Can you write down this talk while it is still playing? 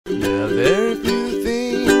There are very few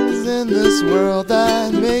things in this world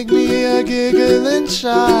that make me a giggling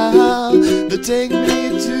child, that take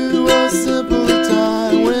me to a simpler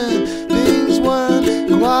time when things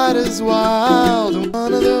weren't quite as wild. And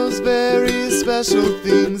one of those very special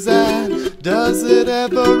things that does it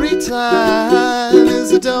every time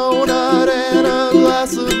is a donut and a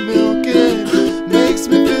glass of milk. It makes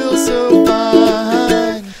me feel so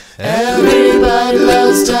fine. Everybody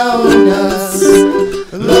loves donuts,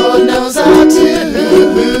 Lord knows I do.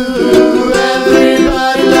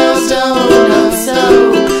 Everybody loves donuts,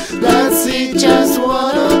 so let's eat just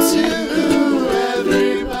one or two.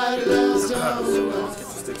 Everybody loves donuts. Let's get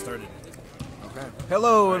this thing started. Okay.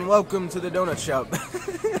 Hello and welcome to the Donut Shop.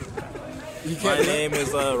 My name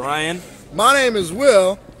is Ryan. My name is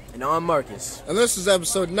Will, And I'm Marcus. and this is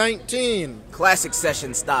episode 19. Classic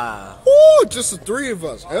session style. Woo! Just the three of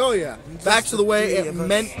us. Hell yeah. Back to the way it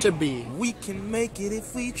meant to be. We can make it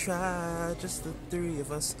if we try. Just the three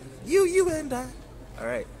of us. You, and I. All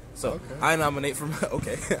right. So Okay. I nominate for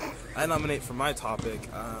I nominate for my topic.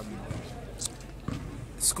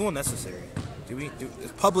 Is school necessary?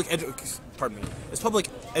 Is public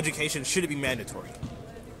education, should it be mandatory?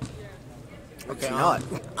 Okay, not.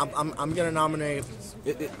 I'm gonna nominate.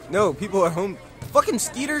 No, people are home. Fucking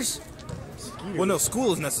skeeters. Well, no,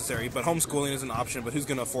 school is necessary, but homeschooling is an option. But who's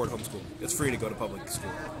going to afford homeschooling? It's free to go to public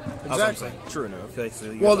school. That's what I'm Exactly. saying. True enough. Okay,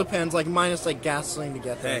 so Well, it depends. Like minus like gasoline to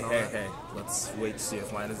get there. Hey. Let's wait to see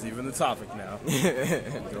if mine is even the topic now.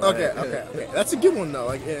 Okay. That's a good one though.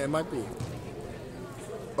 Like yeah, it might be.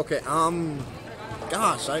 Okay.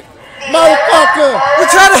 Gosh, motherfucker, We're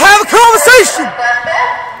trying to have a conversation.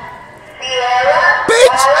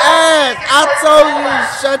 bitch ass! I told you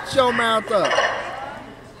to shut your mouth up.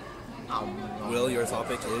 Will, your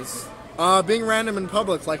topic is? Being random in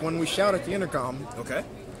public, like when we shout at the intercom. Okay.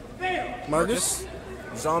 Marcus,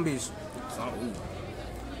 Zombies.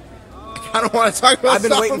 I don't want to talk about. I've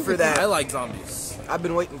been waiting zombies. for that. I like zombies. I've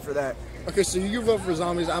been waiting for that. Okay, so you vote for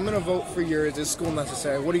zombies. I'm gonna vote for yours. Is school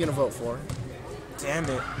necessary? What are you gonna vote for? Damn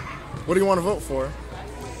it. What do you want to vote for?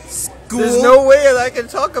 School? There's no way that I can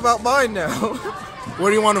talk about mine now. What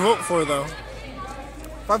do you want to vote for though?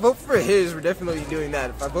 If I vote for his, we're definitely doing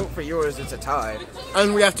that. If I vote for yours, it's a tie.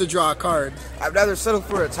 And we have to draw a card. I'd rather settle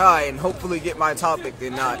for a tie and hopefully get my topic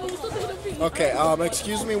than not. Okay,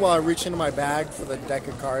 excuse me while I reach into my bag for the deck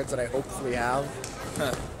of cards that I hopefully have.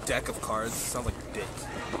 Deck of cards. Sounds like a dick.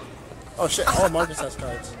 Oh shit, Marcus has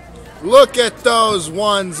cards. Look at those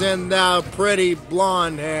ones in the pretty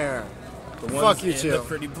blonde hair. The Fuck ones you in two. the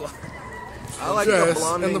pretty blonde. I like the Yes,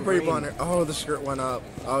 blonde and the and pretty green. blonde hair. Oh, the skirt went up.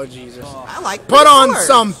 Oh, Jesus. I like Put on colors.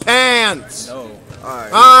 some pants! No.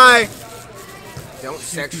 Alright. I Don't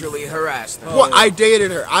sexually harass them. Well, I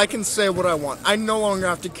dated her. I can say what I want. I no longer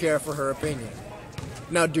have to care for her opinion.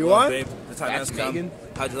 Now, do Well, I? babe, the time That's has come. Megan.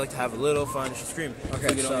 How'd you like to have a little fun? She screamed. Okay, If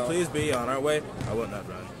we could so- only please be on our way, I would not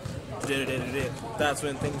run. That's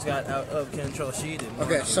when things got out of control. She didn't.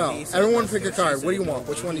 Okay, want so me, everyone that's pick a what she card. What do you said. want?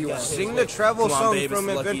 Which one do you want? Sing the travel Come on, song babe, from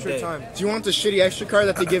it's a lucky Adventure day. Time. Do you want the shitty extra card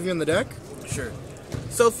that they give you in the deck? Sure.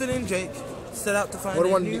 So Finn and Jake set out to find What a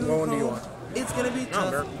one new do you home. want? It's gonna be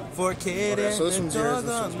tough for a kid Okay, so this and one's a yours, dog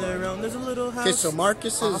this on one's their own. There's a little house. Okay, so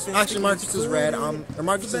Marcus is actually Marcus is red. Or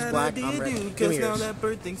Marcus is black. I'm red. Give me Cause now yours. that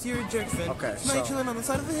bird thinks you're a jerk fan. Okay, Tonight so- chilling on the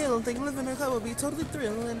side of a hill and thinking living her cloud will be totally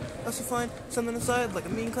thrilling. Also find something inside like a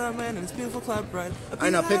mean cloud man and his beautiful cloud bride. I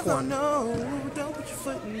know, pick one. No, don't put your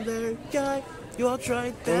foot in there, guy. You all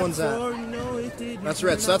tried that. What one's that? before, you know it didn't That's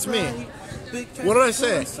red, so that's turn me. out right. Big What did I cat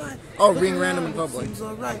say? inside. Oh, Looking being random in around, public. seems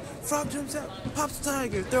alright. Frog jumps out, pops a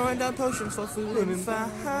tiger, throwing down potions for food and fire.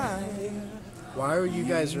 Why are you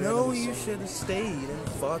guys No, random? you should have stayed and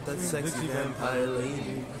fought that sexy vampire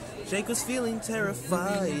lady. Jake was feeling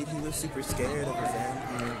terrified. He was super scared of a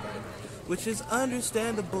vampire, which is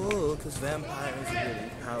understandable because vampires are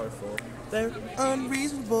really powerful. They're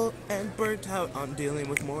unreasonable and burnt out on dealing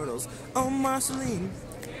with mortals. Oh, Marceline,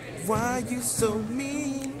 why are you so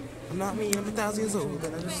mean? I'm not mean, I'm 1,000 years old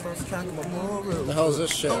and I just lost track of my morals. The hell is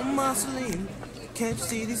this shit? Oh, Marceline, can't you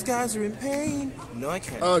see these guys are in pain? No, I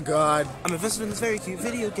can't. Oh God. I'm invested in this very cute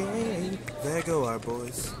video game. There go our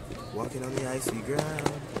boys, walking on the icy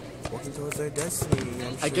ground, walking towards their destiny.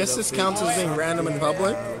 I guess this counts as being random in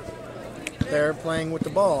public. They're playing with the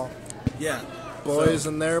ball. Yeah. Boys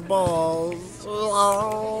and their balls.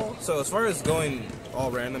 Oh. So as far as going all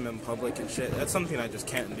random in public and shit, that's something I just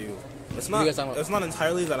can't do. It's not. You guys talking about- It's not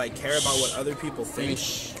entirely that I care about what other people think.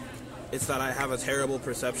 It's that I have a terrible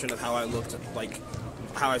perception of how I look, like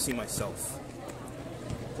how I see myself.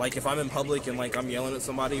 Like if I'm in public and like I'm yelling at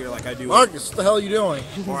somebody or like I do, Marcus, what the hell are you doing?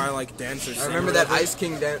 or I like dance or I sing remember or that whatever. Ice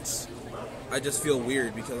King dance. I just feel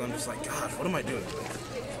weird because I'm just like, gosh, what am I doing?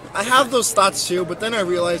 I have those thoughts too, but then I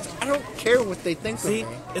realized I don't care what they think See, of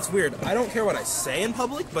me. it's weird. I don't care what I say in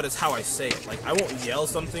public, but it's how I say it. Like, I won't yell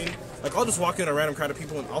something. Like, I'll just walk in a random crowd of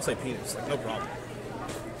people and I'll say penis. Like, no problem.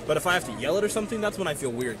 But if I have to yell it or something, that's when I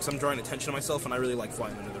feel weird because I'm drawing attention to myself and I really like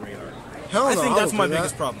flying under the radar. Hell I no, think I that's would my do that.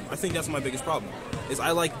 biggest problem. I think that's my biggest problem. Is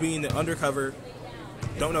I like being the undercover,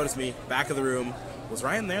 don't notice me, back of the room. Was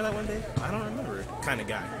Ryan there that one day? I don't remember. Kind of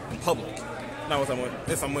guy in public. Now if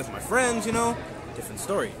I'm with my friends, you know, different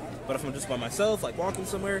story. But if I'm just by myself, like walking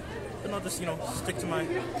somewhere, then I'll just, you know, stick to my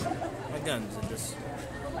guns and just.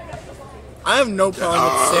 I have no problem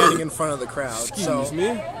with standing in front of the crowd. Excuse me.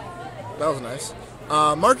 That was nice.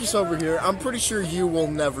 Marcus over here, I'm pretty sure you will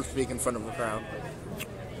never speak in front of a crowd.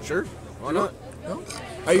 Sure. Why not? No?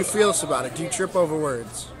 Are you fearless about it? Do you trip over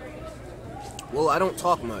words? Well, I don't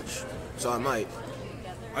talk much, so I might.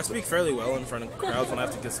 I speak fairly well in front of crowds when I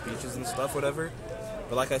have to give speeches and stuff, whatever.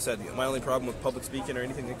 But like I said, my only problem with public speaking or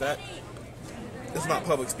anything like that, it's not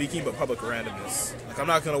public speaking, but public randomness. Like I'm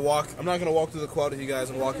not gonna walk through the quad with you guys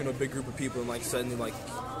and walk into a big group of people and like suddenly like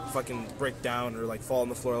fucking break down or like fall on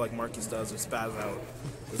the floor like Marcus does or spaz out.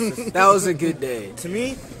 It's just, That was a good day. to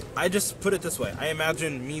me, I just put it this way. I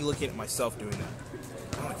imagine me looking at myself doing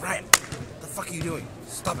that. I'm like, Ryan, what the fuck are you doing?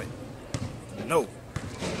 Stop it. No.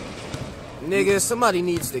 Nigga, somebody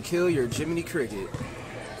needs to kill your Jiminy Cricket.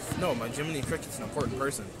 No, my Jiminy Cricket's an important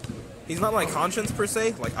person. He's not my conscience per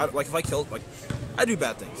se. Like if I kill, like, I do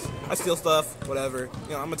bad things. I steal stuff, whatever.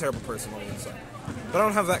 You know, I'm a terrible person on the inside. But I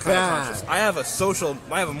don't have that kind of conscience. I have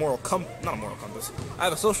a moral not a moral compass. I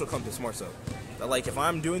have a social compass more so. That like if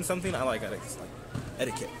I'm doing something, I like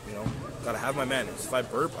etiquette. You know, gotta have my manners. If I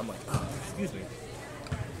burp, I'm like, oh, excuse me.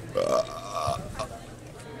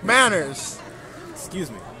 Manners.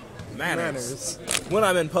 Excuse me. Manners. When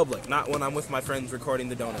I'm in public, not when I'm with my friends recording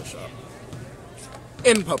the donut shop.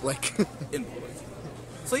 In public. In public.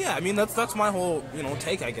 So yeah, I mean that's my whole, you know,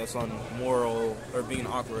 take I guess on moral or being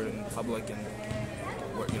awkward in public and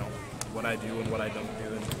what, you know, what I do and what I don't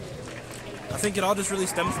do. And I think it all just really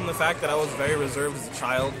stems from the fact that I was very reserved as a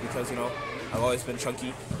child because, you know, I've always been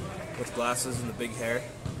chunky with glasses and the big hair.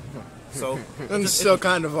 So And still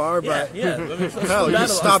kind of are, but yeah. I mean, hell, you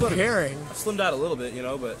stopped caring. I slimmed out a little bit, you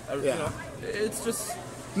know, but you Yeah. know, it's just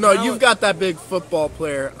No, now you've got that big football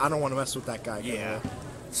player. I don't want to mess with that guy. yeah.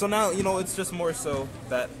 So now, you know, it's just more so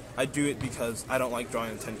that I do it because I don't like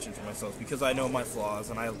drawing attention to myself because I know my flaws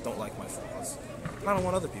and I don't like my flaws. I don't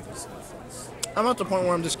want other people to see my flaws. I'm at the point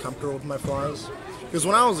where I'm just comfortable with my flaws. Because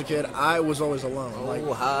when I was a kid, I was always alone. Like,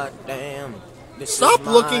 Oh, hot damn. This stop is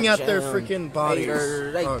my looking at their jam. freaking bodies.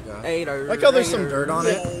 Haters, Oh, God. haters, Like how there's some haters, dirt on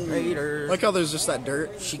it. haters. Like how there's just that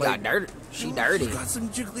dirt. She Like, got dirt. She dirty. Got some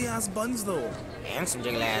jiggly ass buns though. And some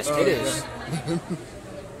jiggly ass Oh, titties.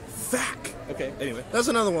 Fack. Okay. Anyway, That's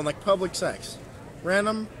another one, like public sex.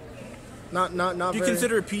 Random. Not do you very...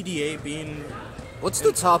 consider PDA being What's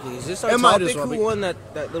the topic? Is this our It might topic? as well Who be. won that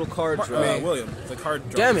little card draw? William? The card.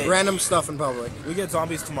 Damn it. Random stuff in public. We get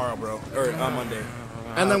zombies tomorrow, bro, or on Monday.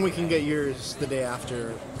 And then we can get yours the day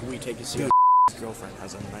after we take a seat. His girlfriend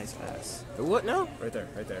has a nice ass. The what now? Right there,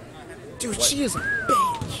 right there. Dude, she is a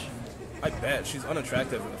bitch. I bet she's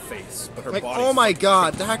unattractive in the face, but her Like, body. oh my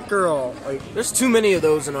god, that girl. Like, There's too many of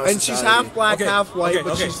those in our and she's society. half black, half white,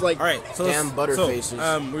 but she's like... all right. So Damn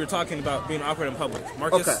butterfaces. we were talking about being awkward in public.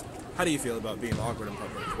 Marcus, Okay. how do you feel about being awkward in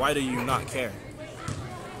public? Why do you not care?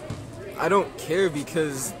 I don't care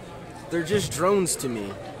because they're just drones to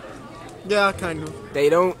me. Yeah, kind of. They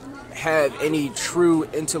don't have any true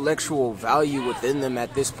intellectual value within them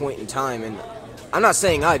at this point in time, and I'm not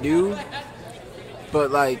saying I do,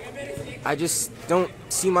 but like I just don't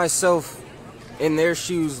see myself in their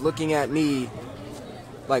shoes looking at me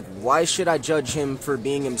like, why should I judge him for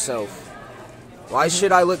being himself? Why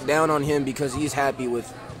should I look down on him because he's happy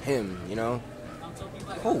with him, you know?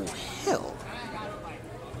 Oh hell.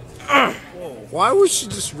 Why was she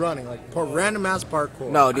just running? Like, random ass parkour.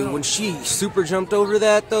 No, dude, when she super jumped over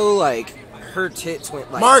that though, like her tits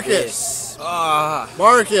went like Marcus! this.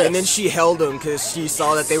 Marcus! And then she held him because she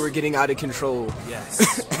saw that they were getting out of control.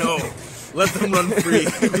 Yes. No. Let them run free.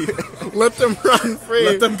 Let them run free.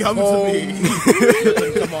 Let them come to me. Let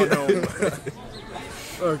them come on home.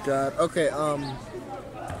 Oh god. Okay,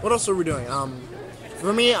 what else are we doing?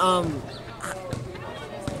 For me,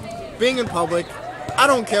 being in public, I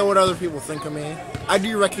don't care what other people think of me. I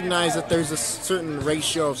do recognize that there's a certain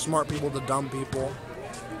ratio of smart people to dumb people.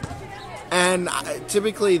 And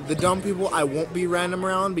typically, the dumb people I won't be random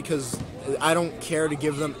around because I don't care to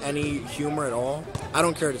give them any humor at all. I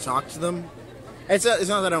don't care to talk to them. It's not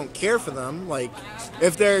that I don't care for them. Like,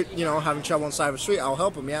 if they're, you know, having trouble on the side of the street, I'll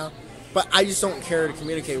help them, yeah. but I just don't care to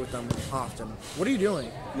communicate with them often. What are you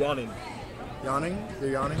doing? Yawning. Yawning?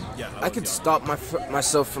 You're yawning? Yeah. I could stop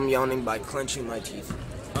myself from yawning by clenching my teeth.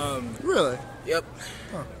 Really? Yep.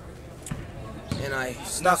 Huh. And I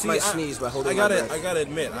stop my sneeze by holding my breath. I gotta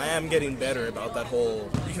admit, I am getting better about that whole.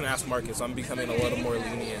 You can ask Marcus. I'm becoming a little more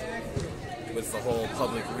lenient with the whole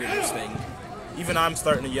public readers thing. Even I'm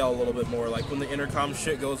starting to yell a little bit more. Like when the intercom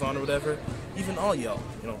shit goes on or whatever. Even I'll yell.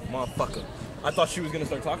 You know, motherfucker. I thought she was gonna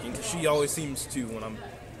start talking because she always seems to when I'm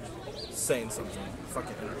saying something.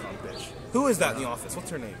 Fucking intercom bitch. Who is that in the office? What's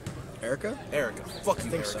her name? Erica? Erica. Fuck you,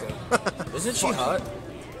 think Erica. so. Isn't she hot?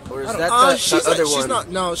 Or is I don't- that She's the other she's one? not.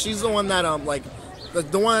 No, she's the one that like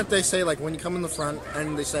the one that they say like when you come in the front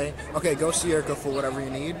and they say, okay, go see Erica for whatever you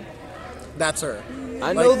need. That's her.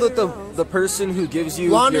 I know that the person who gives you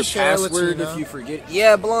your Blondish hair, password Latina. if you forget.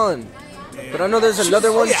 Yeah, blonde. But I know there's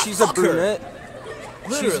another one. yeah, She's a fuck her. brunette.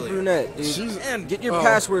 She's a Literally. brunette, dude. And Get your Oh.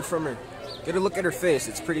 password from her. Get a look at her face.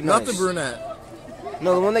 It's pretty nice. Not the brunette.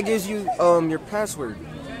 No, the one that gives you your password.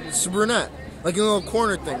 It's the brunette. Like a little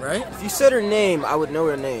corner thing, right? If you said her name, I would know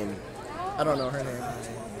her name. I don't know her name.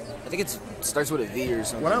 I think it starts with a V or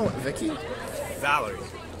something. What I want, Vicky? Valerie.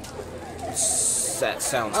 That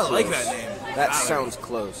sounds I close. like that name. That Valerie. sounds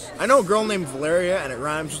close. I know a girl named Valeria, and it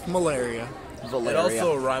rhymes with malaria. Valeria. It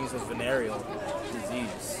also rhymes with venereal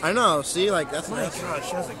disease. I know. See, like that's My nice. God,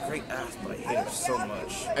 she has a great ass, but I hate her so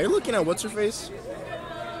much. Are you looking at what's her face?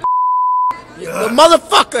 The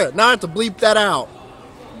motherfucker! Now I have to bleep that out.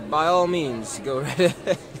 By all means, go right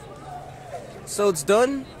ahead. So it's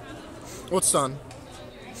done? What's done?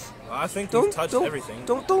 I think we've touched everything.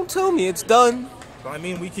 Don't tell me it's done. But I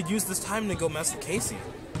mean, we could use this time to go mess with Casey.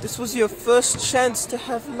 This was your first chance to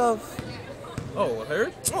have love. Oh,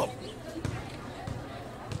 her? Oh.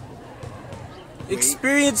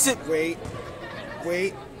 Experience it. Wait.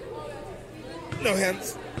 No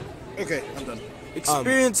hands. Okay, I'm done.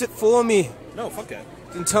 Experience it for me. No, fuck that.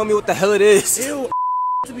 Then tell me what the hell it is. Ew.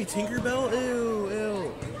 To be Tinkerbell?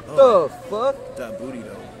 Ew. The fuck? That booty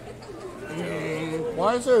though.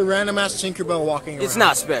 Why is there a random ass Tinkerbell walking around? It's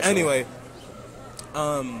not special. Anyway,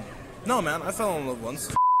 no man, I fell in love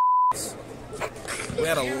once. We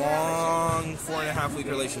had a long 4.5 week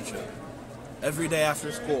relationship. Every day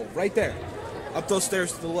after school, right there, up those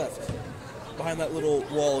stairs to the left, behind that little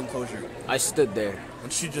wall enclosure. I stood there.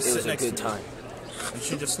 And she just It sit was a next good to me. time. And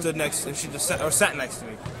she just stood next, and she just sat next to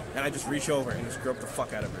me, and I just reach over and just grab the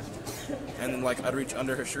fuck out of her. And then like I'd reach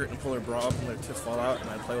under her shirt and pull her bra up and let her tits fall out, and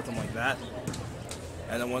I'd play with them like that.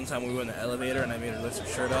 And then one time we were in the elevator and I made her lift her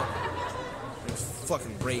shirt up. It was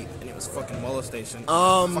fucking rape and it was fucking molestation.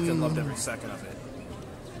 Fucking loved every second of it.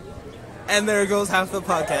 And there goes half the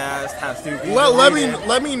podcast. Has to be.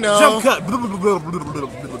 Let me know. Jump cut.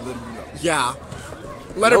 Yeah.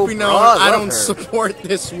 Let No, it be known bro, I I love don't her. support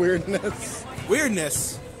this weirdness.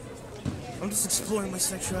 Weirdness. I'm just exploring my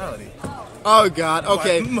sexuality. Oh god.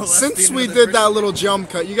 Okay. molesting Since we another did that little jump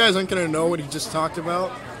cut, you guys aren't gonna know what he just talked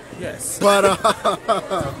about. Yes. But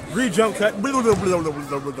Re-jump cut.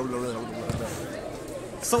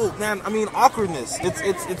 So man, I mean awkwardness.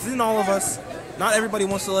 It's in all of us. Not everybody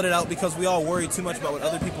wants to let it out because we all worry too much about what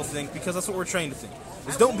other people think because that's what we're trained to think.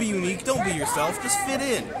 Is don't be unique, don't be yourself, just fit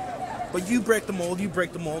in. But you break the mold,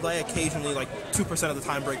 I occasionally, like 2% of the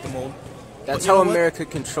time, break the mold. That's But you how know what? America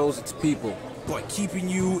controls its people. Like keeping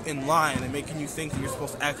you in line and making you think that you're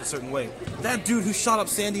supposed to act a certain way. That dude who shot up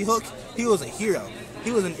Sandy Hook, he was a hero.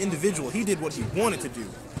 He was an individual. He did what he wanted to do.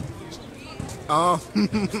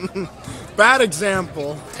 bad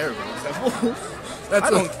example. Terrible example. That's I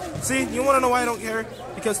don't see. You want to know why I don't care?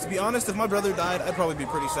 Because to be honest, if my brother died, I'd probably be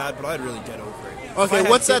pretty sad, but I'd really get over it. If I Okay, had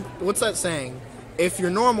what's kid- that? What's that saying? If you're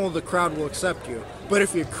normal, the crowd will accept you. But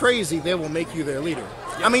if you're crazy, they will make you their leader.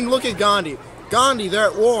 I mean, look at Gandhi. Gandhi, they're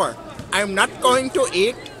at war. I'm not going to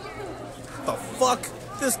eat. The fuck?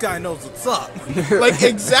 This guy knows what's up. Like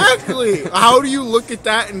exactly. How do you look at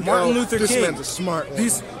that and Martin go, Luther this King. man's a smart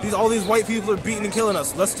one. All these white people are beating and killing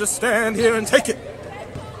us. Let's just stand here and take it.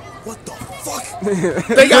 What the fuck?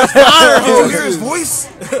 They got fire Did you hear his hoses.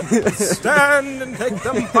 voice? Stand and take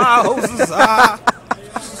them fire hoses. Ah.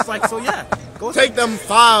 It's like, so yeah. Go Take them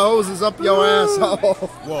fire hoses up your asshole.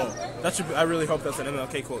 Whoa, that should be, I really hope that's an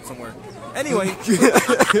MLK quote somewhere. Anyway,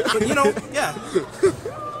 but you know, yeah.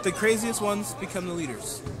 The craziest ones become the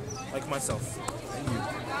leaders. Like myself. And you.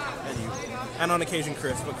 And you. And on occasion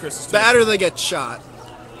Chris, but Chris is too That or they get shot.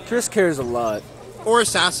 Chris cares a lot. Or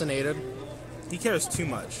assassinated. He cares too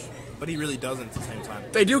much, but he really doesn't at the same time.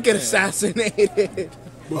 They do get assassinated.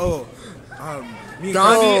 Oh, me and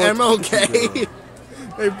Gandhi, Oh, MLK.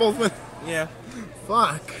 They both went. Yeah.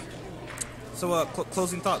 Fuck. So,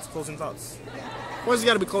 closing thoughts. Why's he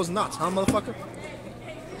got to be closing nuts, huh, motherfucker?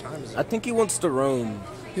 Time is it? I think he wants to roam.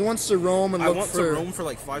 He wants to roam and I look want for... to roam for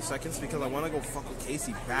like 5 seconds because I want to go fuck with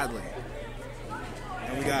Casey badly.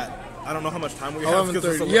 And we got, I don't know how much time we have.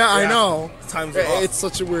 11:30. Yeah, I know. Times are off. It's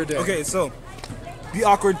such a weird day. Okay, so be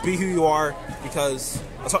awkward, be who you are, because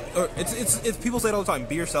it's people say it all the time.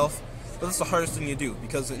 Be yourself, but that's the hardest thing you do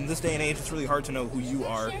because in this day and age, it's really hard to know who you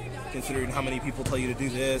are, considering how many people tell you to do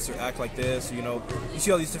this or act like this. You know, you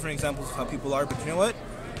see all these different examples of how people are, but you know what?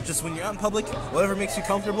 Just when you're out in public, whatever makes you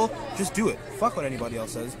comfortable, just do it. Fuck what anybody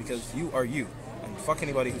else says because you are you, and fuck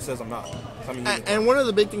anybody who says I'm not. I mean, And one of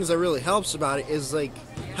the big things that really helps about it is like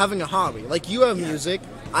having a hobby. Like you have music,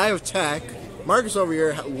 I have tech. Marcus over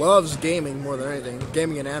here loves gaming more than anything,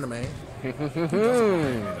 gaming and anime.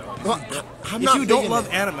 Well, I'm if not you big don't in love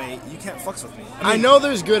it. anime, you can't fucks with me. I know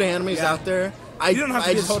there's good animes out there. You don't have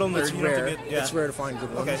to be a total nerd. It's You don't have to rare. be- yeah. It's rare to find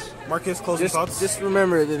good ones. Okay, Marcus, closing thoughts. Just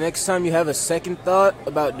remember, the next time you have a second thought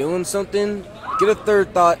about doing something, get a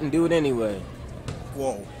third thought and do it anyway.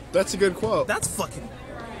 Whoa, That's a good quote. that's fucking.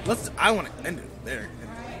 I want to end it there.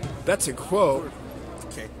 That's a quote.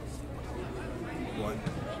 Okay. 1.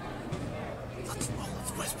 Let's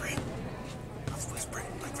whisper it. Let's whisper it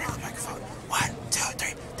like right on the microphone. 1, 2,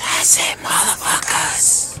 3. That's it,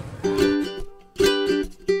 motherfuckers.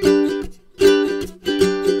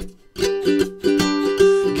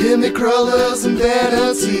 Give me crullers and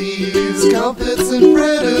vanities, comfits and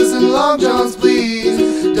fritters and long johns,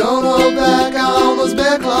 please. Don't hold back on those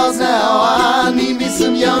bed claws now. I need me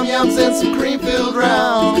some yum yums and some cream-filled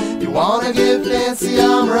round. You wanna get fancy,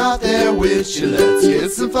 I'm right there with you. Let's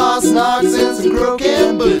get some fast knocks and some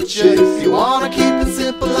croquet butcher. If you wanna keep it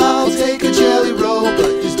simple, I'll take a jelly roll,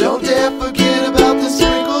 but just don't dare forget about the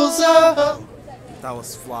sprinkles of... That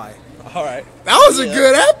was fly. Alright. That was a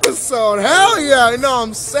good episode. Hell yeah. You know what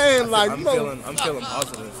I'm saying? Like, I'm feeling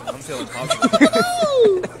positive. I'm feeling positive.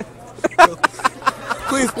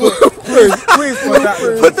 Please put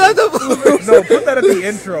that. Put that up. No, put that at the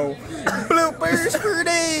intro. Bloopers for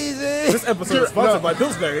days. This episode is sponsored by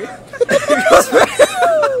Pillsbury.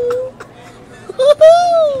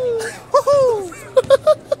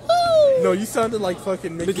 No, you sounded like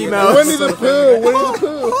fucking Mickey Mouse. Winnie the Pooh. Winnie the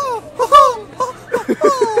Pooh.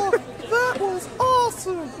 That was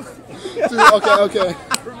awesome. Dude, okay.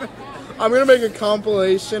 I'm gonna make a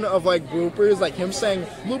compilation of like bloopers, like him saying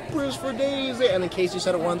bloopers for days, and in case you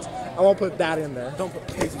said it once, I won't put that in there. Don't put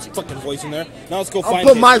Casey's fucking voice in there. Now let's go I'll find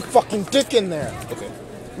put Casey. my fucking dick in there. Okay.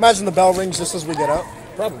 Imagine the bell rings just as we get up.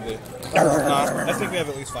 Probably. I think we have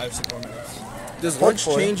at least 5-6 more minutes. Does lunch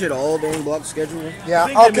change at all during block schedule? Yeah,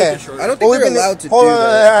 think they make okay. it shorter. I don't think they're allowed to do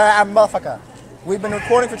that. Motherfucker. We've been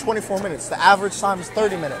recording for 24 minutes. The average time is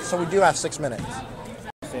 30 minutes, so we do have 6 minutes.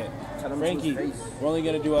 Frankie, we're only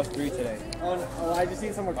going to do us 3 today. Oh, I just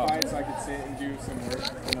need somewhere quiet so I can sit and do some work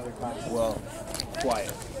in other classes. Well,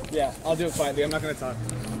 quiet. Yeah, I'll do it quietly. I'm not going to talk.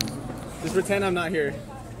 Just pretend I'm not here.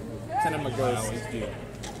 Pretend I'm a I ghost. always do.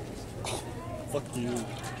 Fuck you.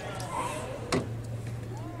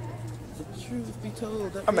 Truth be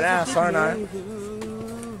told, I'm an ass, aren't I?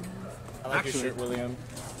 I like your shirt, William.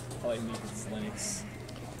 I like me because it's Linux.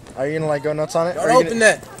 Are you gonna like go nuts on it? Don't Or are you open gonna...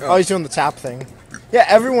 that. Oh, he's doing the tap thing. Yeah,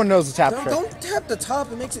 everyone knows the tap trick. Don't tap the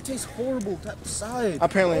top. It makes it taste horrible. Tap the side.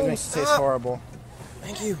 Apparently it Oh, makes it taste stop. horrible.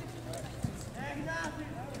 Thank you.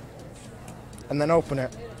 And then open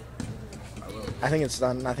it. I think it's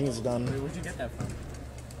done. I think it's done. Where'd you get that from?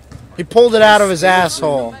 He pulled it out of his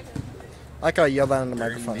asshole. I like how I yelled that in the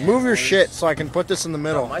microphone. Move your shit so I can put this in the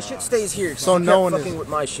middle. My shit stays here. So you no kept one fucking is- with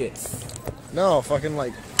my shit. No, fucking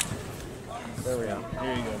like. There we go.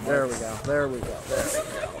 Here you go. There we go. There we go. There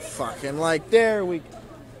we go. Fucking like there we.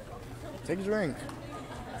 Take a drink.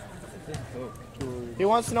 He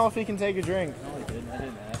wants to know if he can take a drink. No, I didn't. I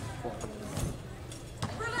didn't ask.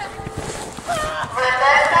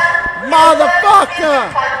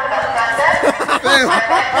 Motherfucker!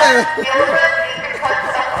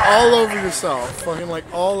 All over yourself. Fucking like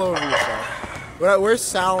all over yourself. Where's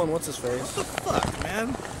Sal and what's his face? fuck,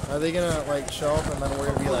 man. Are they gonna like show up and then we're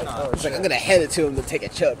gonna be like, oh It's like, I'm shit. gonna head it to him to take a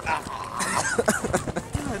chug. God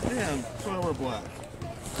damn. That's why we're black.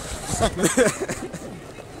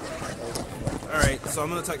 Alright, so I'm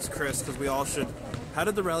gonna text Chris because we all should. How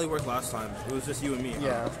did the rally work last time? It was just you and me. Huh?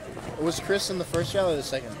 Yeah. Was Chris in the first rally or the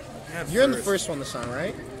second? Yeah, You're in the first one this time,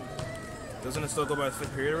 right? Doesn't it still go by the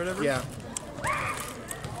 5th period or whatever? Yeah.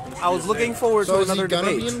 I was looking forward So to is he another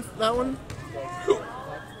gonna debate. be in that one?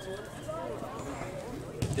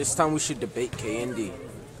 This time we should debate KND.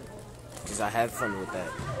 Because I had fun with that.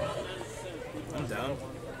 I'm down.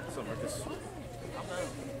 What's up, Marcus?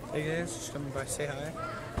 Hey guys, just coming by, say hi.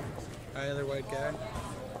 Hi, other white guy.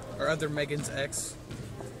 Our other Megan's ex.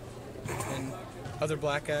 And other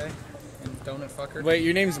black guy. And donut fucker. Wait,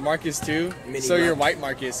 your name's Marcus too? Mini So you're Marcus. white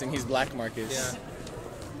Marcus and he's black Marcus.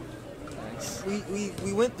 Yeah. Nice.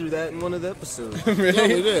 We went through that in one of the episodes. Yeah, we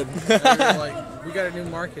did. And we were like, we got a new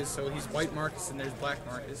Marcus, so he's white Marcus and there's black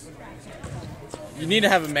Marcus. You need to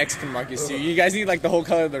have a Mexican Marcus too. You guys need like the whole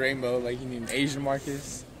color of the rainbow. Like you need an Asian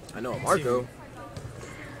Marcus. I know, Marco.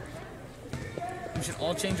 We should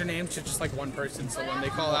all change our name to just like one person, so when they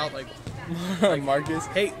call out like Marcus.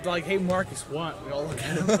 hey Marcus, what? We all look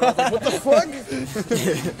at him. We're all like, what the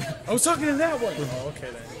fuck? I was talking to that one. Oh,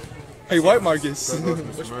 okay then. Hey, white Marcus. There goes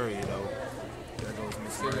Miss Murray, though. There goes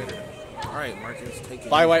Miss Murray. Alright, Marcus, take it.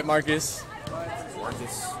 Bye, white Marcus.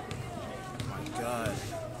 Marcus. Oh my god.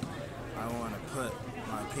 I want to put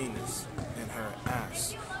my penis in her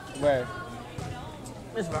ass. Where?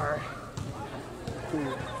 Miss Murray.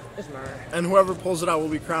 Miss Murray. And whoever pulls it out will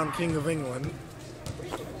be crowned King of England.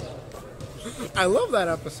 I love that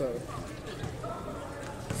episode.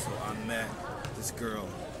 So I met this girl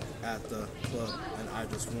at the club and I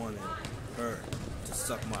just wanted her to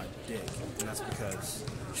suck my dick. And that's because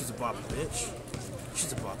she's a boppin' bitch.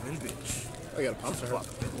 She's a boppin' bitch. I got a pop She's a her.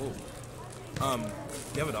 boppin' bitch. Whoa.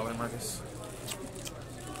 Do you have $1, Marcus?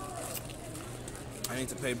 I need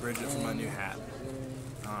to pay Bridget for my new hat.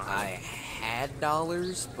 I had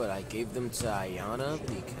dollars, but I gave them to Ayana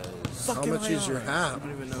because How much is your I hat?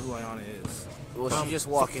 don't even know who Ayana is. well, she just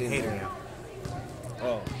walked in Hate there. her.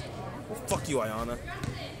 Oh. Well, fuck you, Ayana.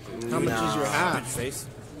 How much is your Bitch hat? face.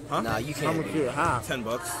 Huh? Nah, you How can't. much is your hat? $10.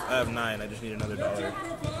 I have 9. I just need another $1.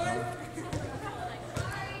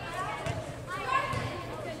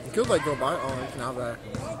 You could like go buy. Oh, you can have that.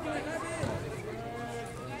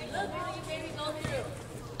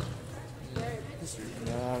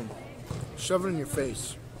 Mom. Shove it in your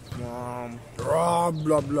face. Mom. Blah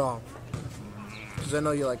blah blah. Because I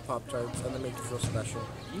know you like Pop Tarts and they make you feel special.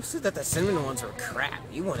 You said that the cinnamon ones were crap.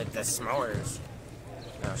 You wanted the s'mores.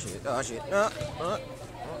 Oh shit. Oh shit.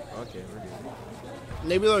 Okay, we're good.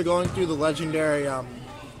 Maybe they're going through the legendary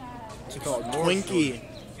what's it called? Twinkie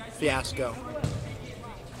fiasco.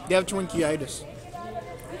 They have Twinkie-itis.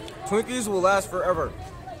 Twinkies will last forever.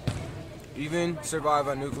 Even survive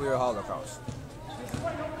a nuclear holocaust.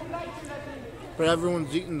 But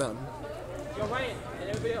everyone's eating them. Yo, Ryan, and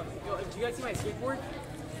everybody else. Yo, do you guys see my skateboard?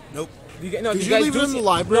 Nope. Do you guys, no, Did do you guys leave do it in see- the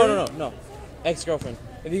library? No. Ex-girlfriend.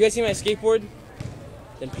 If you guys see my skateboard,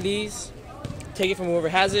 then please take it from whoever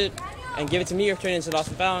has it and give it to me or turn it into lost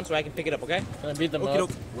and found so I can pick it up, okay? Can I beat them Okay, up?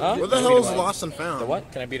 doke. Huh? Where the hell is Lost and Found? The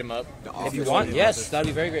what? Can I beat them up? If you want, yes, that'd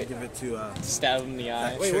be very great. Give it to, Stab them in the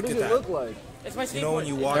eye. Wait, what does it look like? It's my skateboard. You know when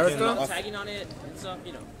you walk It's in got off- tagging on it and stuff,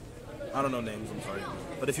 you know. I don't know names, I'm sorry.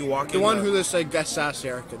 But if you walk The in... one who they say guest sass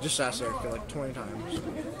Erica. Just sass Erica like 20 times.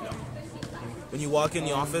 When you walk in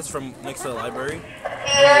the office from next to the library...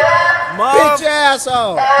 Bitch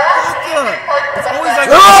asshole! It's always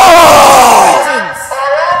like...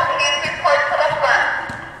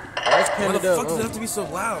 Where's Why the Canada? fuck does it have to be so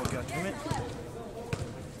loud? God damn it.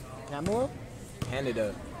 Pamela?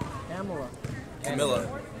 Canada. Pamela.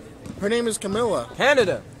 Camilla. Her name is Camilla.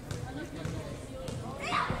 Canada.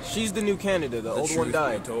 She's the new Canada. The old one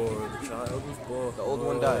died. The child was born. The old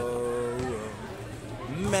one died.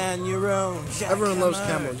 Man, your own. Everyone loves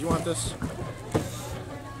Camels. You want this?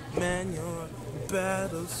 Man, your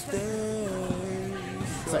battle stage.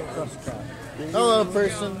 It's like crust crap. Hello,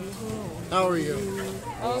 person. How are you?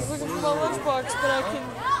 I was looking for my lunchbox, but I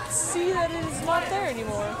can see that it is not there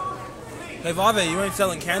anymore. Hey, Vave, you ain't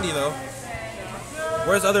selling candy, though.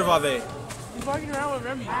 Where's other Vave? He's walking around with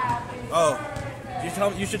Remy. Oh.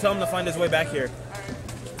 You should tell him to find his way back here.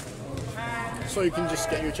 So you can just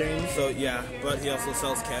get your change? So, yeah, but he also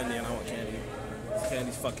sells candy, and I want candy. This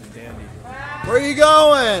candy's fucking dandy. Where are you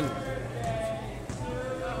going?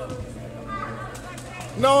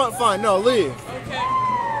 No, fine. No, leave. Okay.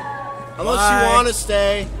 Unless Bye. you want to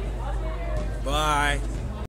stay. Bye.